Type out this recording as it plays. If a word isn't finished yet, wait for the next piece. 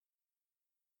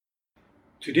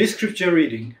Today's scripture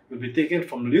reading will be taken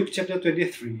from Luke chapter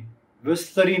 23, verse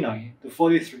 39 to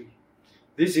 43.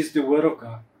 This is the word of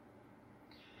God.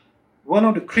 One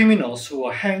of the criminals who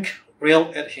were hanged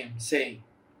railed at him, saying,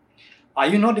 "Are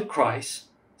you not the Christ?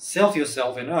 Save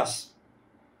yourself and us."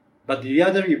 But the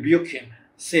other rebuked him,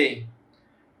 saying,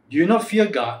 "Do you not fear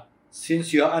God,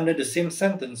 since you are under the same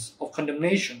sentence of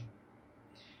condemnation?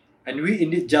 And we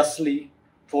indeed justly,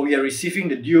 for we are receiving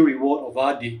the due reward of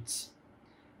our deeds.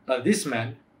 But this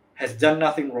man has done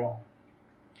nothing wrong."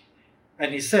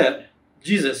 And he said,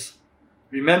 "Jesus,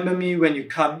 remember me when you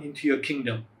come into your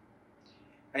kingdom."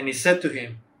 And he said to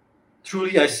him,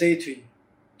 "Truly I say to you,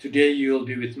 today you will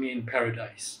be with me in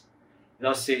paradise."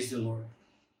 Thus says the Lord.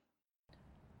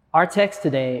 Our text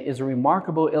today is a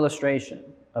remarkable illustration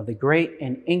of the great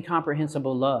and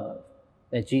incomprehensible love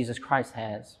that Jesus Christ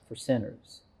has for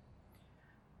sinners.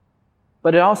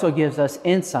 But it also gives us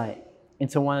insight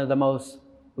into one of the most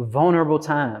vulnerable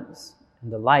times in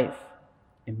the life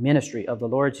and ministry of the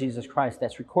Lord Jesus Christ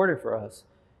that's recorded for us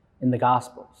in the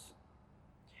Gospels.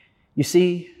 You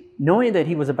see, knowing that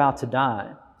he was about to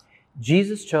die,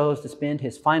 Jesus chose to spend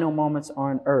his final moments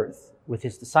on earth with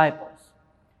his disciples,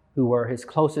 who were his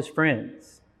closest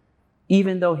friends,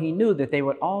 even though he knew that they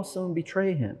would all soon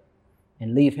betray him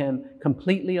and leave him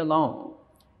completely alone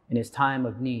in his time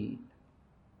of need.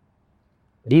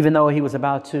 But even though he was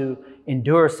about to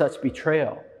endure such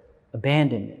betrayal,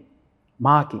 abandonment,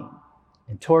 mocking,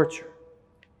 and torture,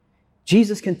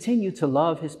 Jesus continued to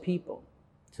love his people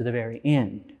to the very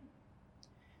end.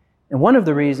 And one of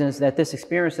the reasons that this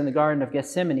experience in the Garden of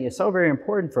Gethsemane is so very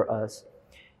important for us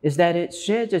is that it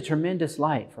sheds a tremendous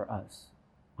light for us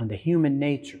on the human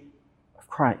nature of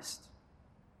Christ.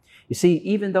 You see,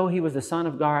 even though he was the Son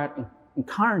of God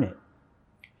incarnate,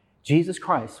 Jesus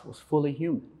Christ was fully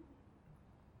human.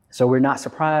 So we're not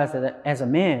surprised that as a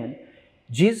man,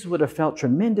 Jesus would have felt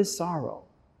tremendous sorrow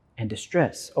and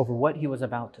distress over what he was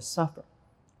about to suffer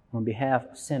on behalf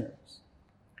of sinners.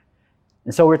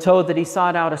 And so we're told that he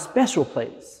sought out a special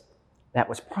place that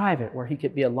was private, where he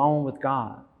could be alone with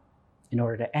God in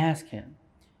order to ask him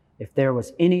if there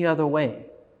was any other way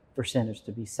for sinners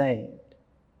to be saved,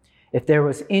 if there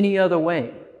was any other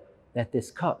way that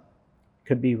this cup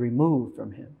could be removed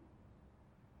from him.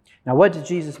 Now, what did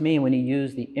Jesus mean when he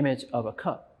used the image of a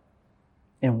cup?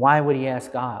 And why would he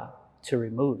ask God to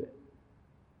remove it?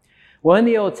 Well, in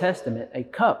the Old Testament, a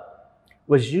cup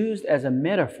was used as a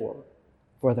metaphor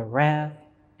for the wrath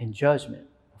and judgment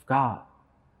of God.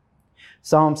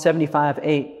 Psalm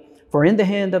 75:8, "For in the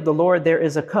hand of the Lord there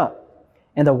is a cup,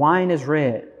 and the wine is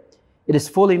red. It is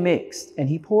fully mixed, and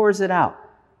he pours it out.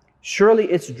 Surely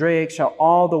its dregs shall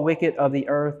all the wicked of the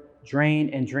earth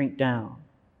drain and drink down."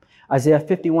 Isaiah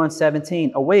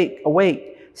 51:17, "Awake,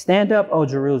 awake, stand up, O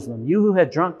Jerusalem, you who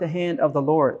have drunk the hand of the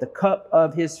Lord, the cup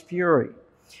of his fury.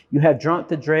 You have drunk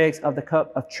the dregs of the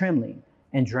cup of trembling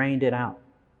and drained it out."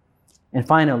 And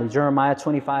finally, Jeremiah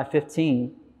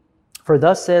 25:15, "For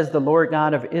thus says the Lord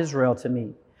God of Israel to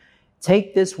me,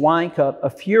 take this wine cup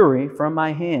of fury from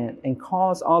my hand and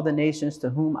cause all the nations to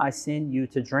whom I send you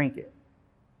to drink it."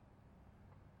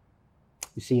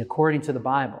 You see, according to the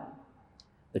Bible,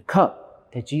 the cup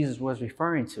that Jesus was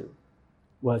referring to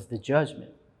was the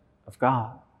judgment of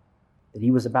God that he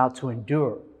was about to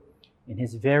endure in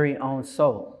his very own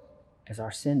soul as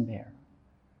our sin bearer.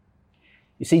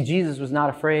 You see, Jesus was not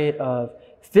afraid of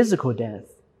physical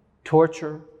death,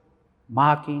 torture,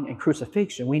 mocking, and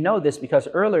crucifixion. We know this because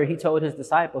earlier he told his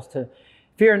disciples to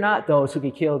fear not those who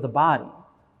could kill the body,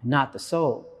 not the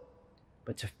soul,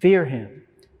 but to fear him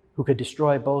who could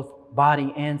destroy both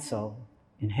body and soul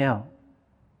in hell.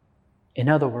 In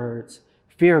other words,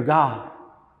 fear God.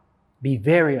 Be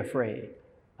very afraid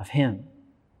of him.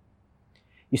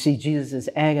 You see, Jesus'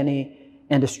 agony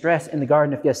and distress in the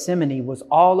Garden of Gethsemane was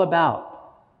all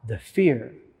about the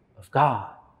fear of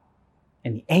God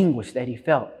and the anguish that he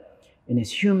felt in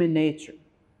his human nature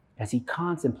as he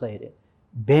contemplated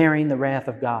bearing the wrath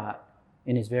of God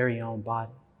in his very own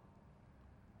body.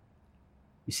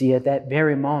 You see, at that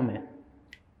very moment,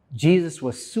 Jesus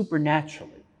was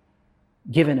supernaturally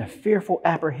given a fearful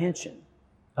apprehension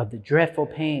of the dreadful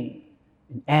pain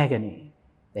and agony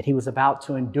that he was about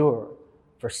to endure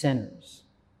for sinners.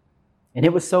 And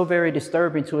it was so very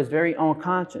disturbing to his very own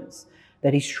conscience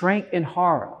that he shrank in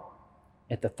horror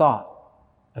at the thought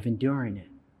of enduring it.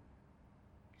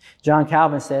 John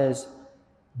Calvin says,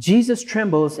 "Jesus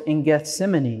trembles in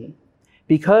Gethsemane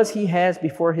because he has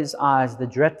before his eyes the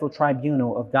dreadful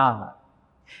tribunal of God,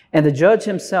 and the judge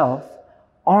himself,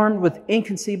 armed with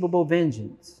inconceivable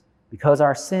vengeance, because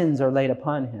our sins are laid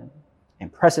upon him,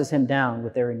 and presses him down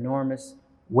with their enormous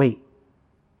weight."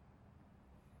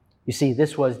 You see,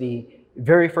 this was the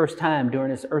very first time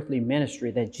during his earthly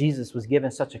ministry that Jesus was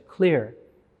given such a clear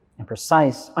and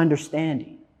precise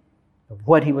understanding of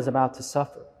what he was about to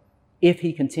suffer if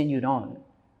he continued on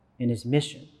in his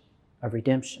mission of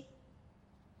redemption.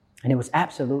 And it was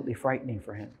absolutely frightening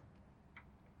for him.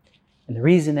 And the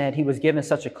reason that he was given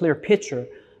such a clear picture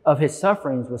of his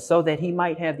sufferings was so that he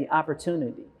might have the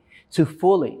opportunity to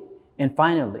fully and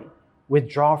finally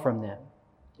withdraw from them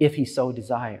if he so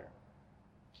desired.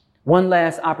 One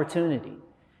last opportunity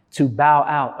to bow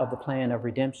out of the plan of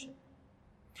redemption.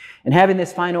 And having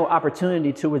this final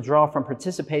opportunity to withdraw from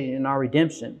participating in our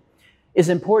redemption is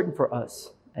important for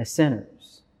us as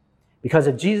sinners. Because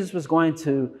if Jesus was going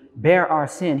to bear our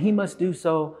sin, he must do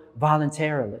so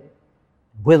voluntarily,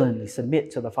 willingly submit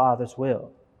to the Father's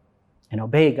will, and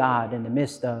obey God in the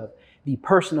midst of the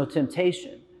personal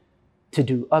temptation to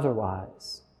do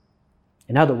otherwise.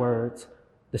 In other words,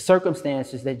 the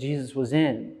circumstances that Jesus was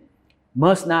in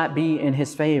must not be in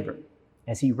his favor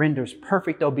as he renders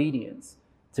perfect obedience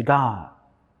to God.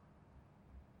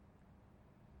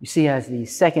 You see, as the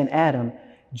second Adam,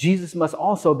 Jesus must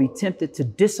also be tempted to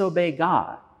disobey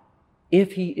God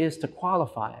if he is to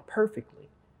qualify perfectly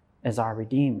as our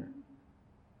Redeemer.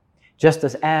 Just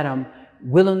as Adam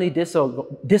willingly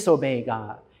disobeyed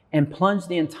God and plunged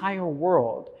the entire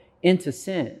world into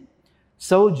sin,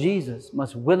 so Jesus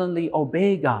must willingly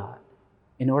obey God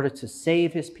in order to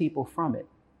save his people from it.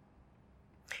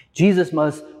 Jesus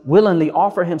must willingly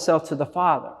offer himself to the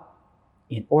Father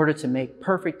in order to make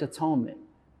perfect atonement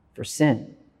for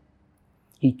sin.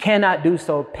 He cannot do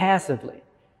so passively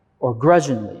or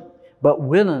grudgingly, but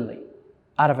willingly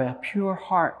out of a pure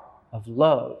heart of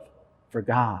love for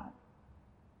God.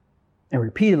 And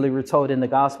repeatedly we're told in the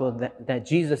gospel that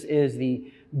Jesus is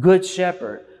the good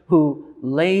shepherd who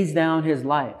lays down his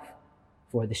life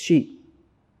for the sheep.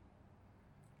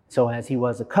 So as he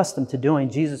was accustomed to doing,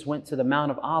 Jesus went to the Mount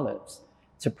of Olives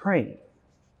to pray.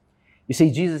 You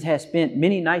see, Jesus had spent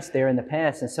many nights there in the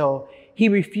past, and so he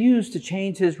refused to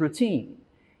change his routine,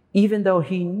 even though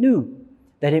he knew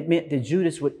that it meant that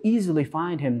Judas would easily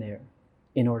find him there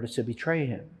in order to betray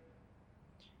him.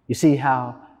 You see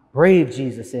how brave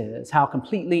Jesus is, how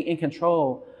completely in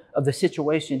control of the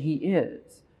situation he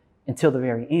is until the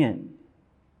very end.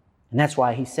 And that's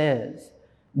why he says,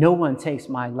 "No one takes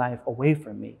my life away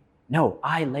from me. No,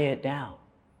 I lay it down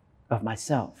of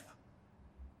myself."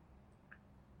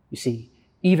 You see,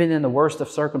 even in the worst of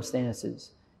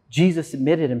circumstances, Jesus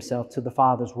submitted himself to the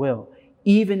Father's will,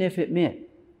 even if it meant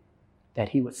that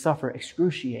he would suffer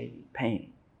excruciating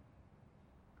pain.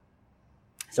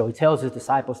 So he tells his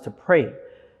disciples to pray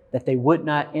that they would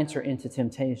not enter into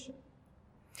temptation.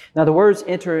 Now, the words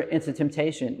enter into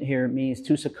temptation here means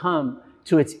to succumb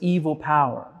to its evil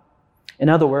power. In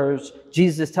other words,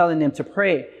 Jesus is telling them to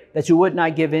pray that you would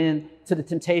not give in to the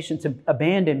temptation to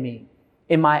abandon me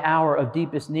in my hour of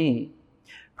deepest need.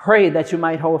 Pray that you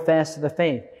might hold fast to the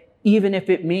faith, even if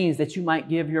it means that you might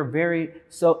give your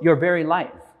very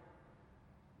life,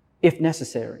 if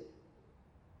necessary.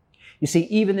 You see,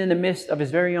 even in the midst of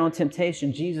his very own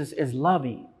temptation, Jesus is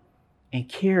loving and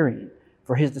caring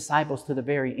for his disciples to the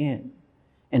very end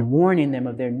and warning them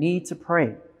of their need to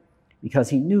pray because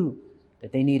he knew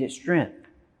that they needed strength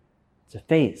to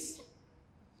face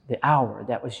the hour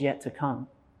that was yet to come.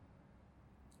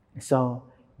 And so,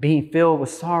 being filled with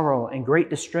sorrow and great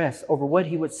distress over what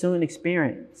he would soon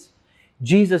experience,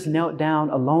 Jesus knelt down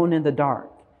alone in the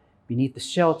dark beneath the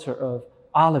shelter of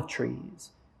olive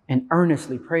trees and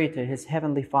earnestly prayed to his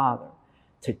heavenly Father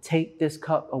to take this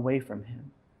cup away from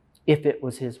him if it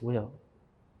was his will.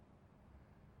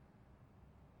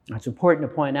 Now, it's important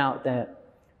to point out that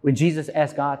when Jesus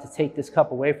asked God to take this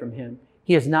cup away from him,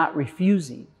 he is not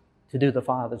refusing to do the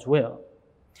Father's will.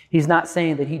 He's not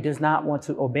saying that he does not want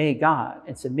to obey God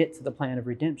and submit to the plan of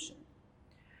redemption.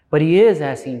 But he is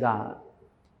asking God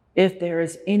if there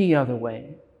is any other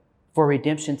way for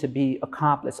redemption to be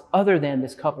accomplished other than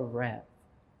this cup of wrath.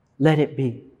 Let it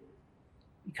be,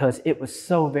 because it was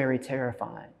so very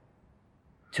terrifying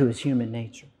to his human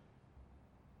nature.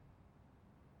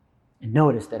 And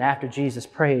notice that after Jesus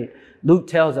prayed, Luke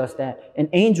tells us that an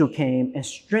angel came and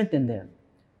strengthened them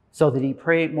so that he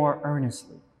prayed more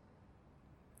earnestly.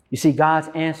 You see, God's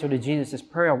answer to Jesus'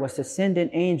 prayer was to send an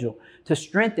angel to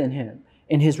strengthen him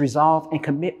in his resolve and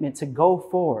commitment to go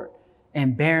forward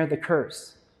and bear the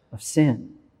curse of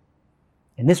sin.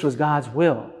 And this was God's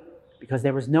will, because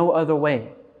there was no other way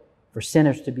for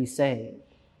sinners to be saved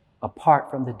apart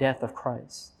from the death of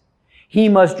Christ. He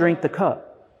must drink the cup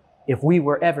if we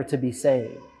were ever to be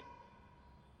saved.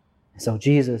 So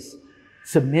Jesus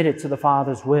submitted to the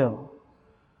Father's will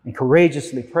and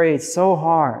courageously prayed so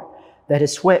hard that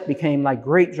his sweat became like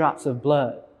great drops of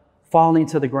blood falling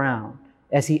to the ground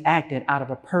as he acted out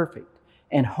of a perfect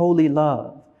and holy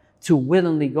love to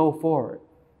willingly go forward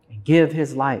and give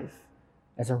his life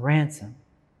as a ransom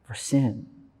for sin.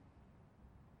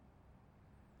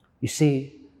 You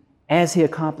see, as he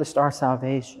accomplished our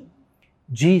salvation,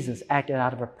 Jesus acted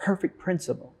out of a perfect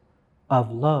principle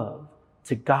of love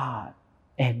to God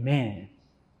and man,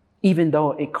 even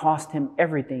though it cost him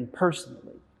everything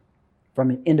personally from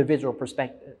an individual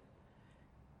perspective.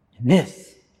 And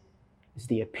this is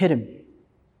the epitome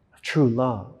of true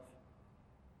love.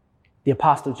 The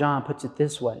Apostle John puts it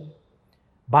this way: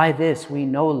 by this we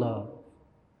know love,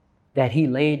 that he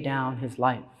laid down his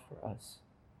life for us.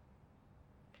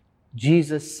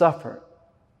 Jesus suffered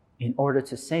in order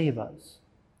to save us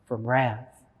from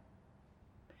wrath.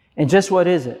 And just what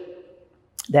is it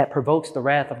that provokes the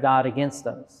wrath of God against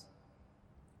us?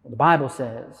 Well, the Bible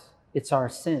says it's our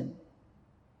sin.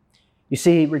 You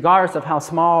see, regardless of how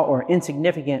small or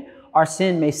insignificant our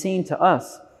sin may seem to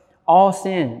us, all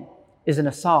sin is an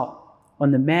assault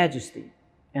on the majesty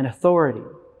and authority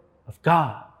of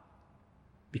God.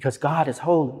 Because God is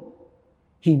holy,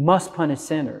 he must punish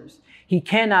sinners. He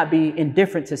cannot be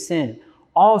indifferent to sin.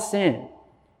 All sin,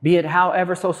 be it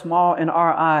however so small in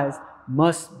our eyes,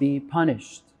 must be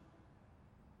punished.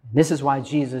 This is why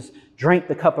Jesus drank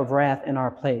the cup of wrath in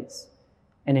our place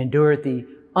and endured the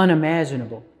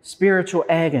unimaginable spiritual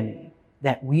agony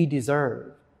that we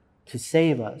deserve to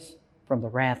save us from the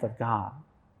wrath of God.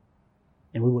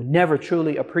 And we will never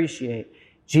truly appreciate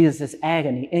Jesus'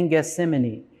 agony in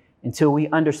Gethsemane until we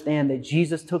understand that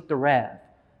Jesus took the wrath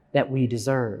that we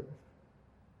deserve.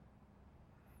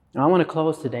 Now, I want to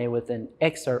close today with an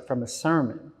excerpt from a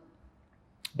sermon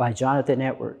by Jonathan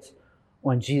Edwards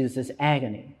on Jesus'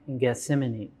 agony in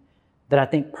Gethsemane that I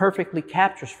think perfectly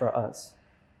captures for us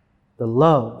the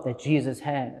love that Jesus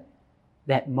had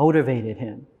that motivated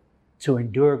him to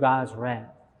endure God's wrath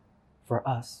for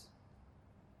us.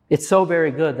 It's so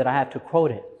very good that I have to quote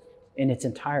it in its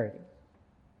entirety.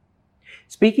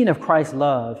 Speaking of Christ's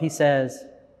love, he says,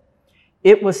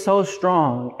 "It was so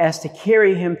strong as to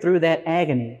carry him through that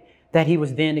agony that he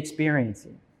was then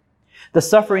experiencing. The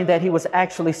suffering that he was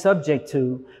actually subject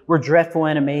to were dreadful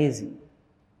and amazing.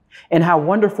 And how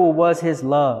wonderful was his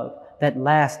love that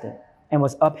lasted and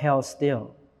was upheld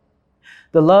still.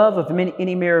 The love of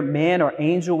any mere man or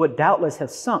angel would doubtless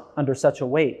have sunk under such a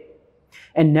weight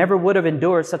and never would have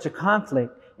endured such a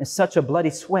conflict and such a bloody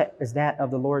sweat as that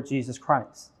of the Lord Jesus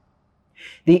Christ.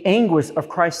 The anguish of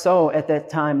Christ's soul at that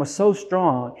time was so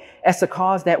strong as to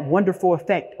cause that wonderful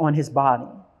effect on his body.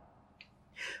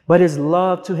 But his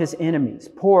love to his enemies,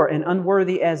 poor and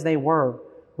unworthy as they were,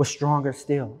 was stronger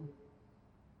still.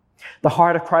 The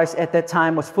heart of Christ at that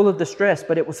time was full of distress,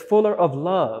 but it was fuller of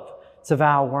love to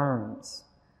vile worms.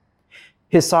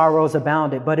 His sorrows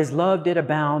abounded, but his love did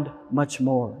abound much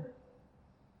more.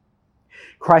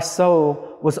 Christ's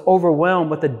soul was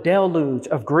overwhelmed with a deluge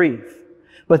of grief,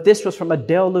 but this was from a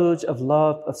deluge of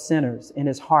love of sinners in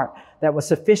his heart that was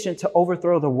sufficient to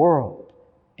overthrow the world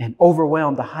and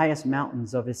overwhelm the highest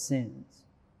mountains of his sins.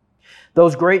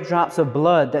 Those great drops of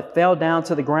blood that fell down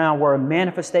to the ground were a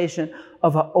manifestation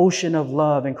of an ocean of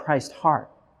love in Christ's heart.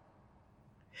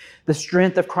 The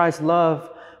strength of Christ's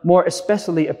love more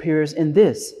especially appears in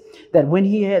this, that when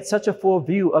he had such a full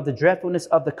view of the dreadfulness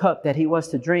of the cup that he was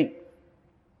to drink,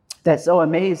 that so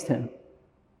amazed him,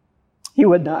 he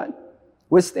would not,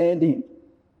 withstanding,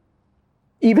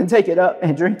 even take it up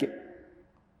and drink it.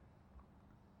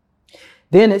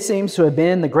 Then it seems to have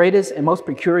been the greatest and most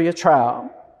peculiar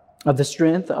trial of the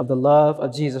strength of the love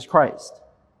of Jesus Christ,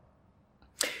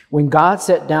 when God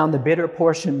set down the bitter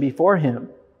portion before him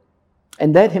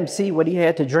and let him see what he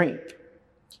had to drink,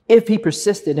 if he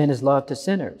persisted in his love to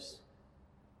sinners.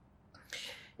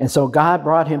 And so God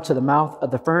brought him to the mouth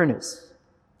of the furnace,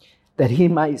 that he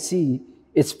might see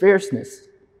its fierceness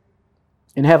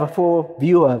and have a full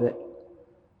view of it,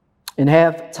 and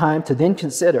have time to then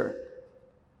consider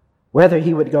whether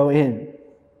he would go in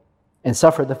and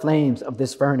suffer the flames of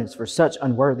this furnace for such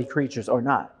unworthy creatures or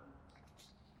not.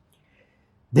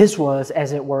 This was,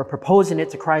 as it were, proposing it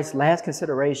to Christ's last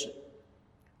consideration,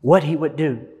 what he would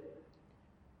do,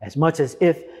 as much as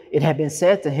if it had been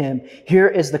said to him, "Here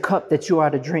is the cup that you are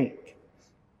to drink,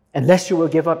 unless you will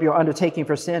give up your undertaking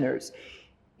for sinners,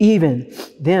 even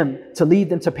them to lead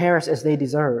them to perish as they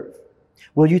deserve.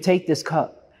 Will you take this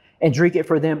cup and drink it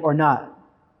for them or not?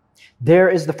 There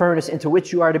is the furnace into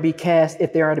which you are to be cast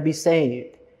if they are to be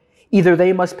saved. Either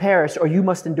they must perish or you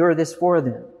must endure this for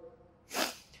them."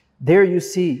 There you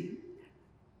see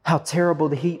how terrible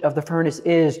the heat of the furnace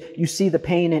is. You see the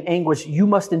pain and anguish you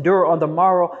must endure on the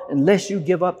morrow unless you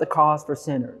give up the cause for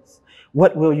sinners.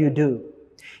 What will you do?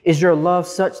 Is your love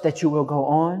such that you will go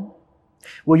on?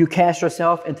 Will you cast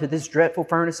yourself into this dreadful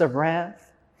furnace of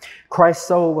wrath? Christ's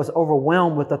soul was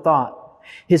overwhelmed with the thought.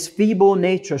 His feeble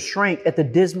nature shrank at the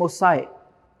dismal sight.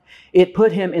 It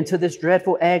put him into this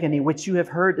dreadful agony which you have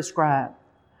heard described.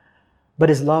 But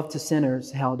his love to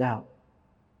sinners held out.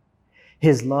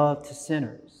 His love to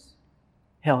sinners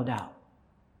held out.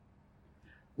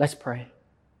 Let's pray.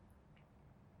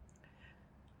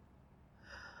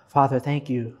 Father, thank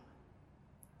you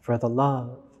for the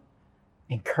love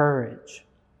and courage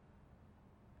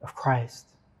of Christ.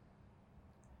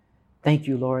 Thank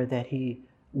you, Lord, that he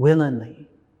willingly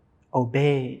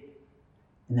obeyed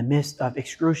in the midst of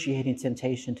excruciating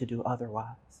temptation to do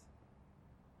otherwise.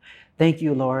 Thank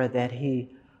you, Lord, that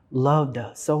he loved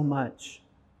us so much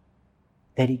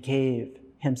that he gave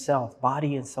himself,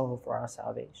 body and soul, for our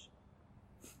salvation.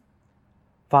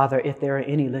 Father, if there are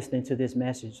any listening to this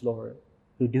message, Lord,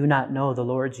 who do not know the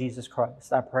Lord Jesus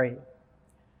Christ, I pray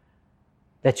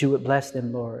that you would bless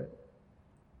them, Lord,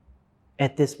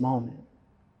 at this moment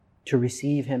to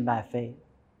receive him by faith,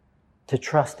 to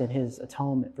trust in his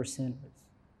atonement for sinners.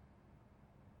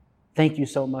 Thank you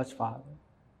so much, Father,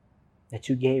 that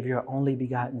you gave your only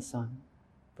begotten Son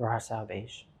for our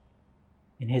salvation.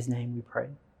 In his name we pray.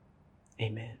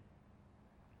 Amen.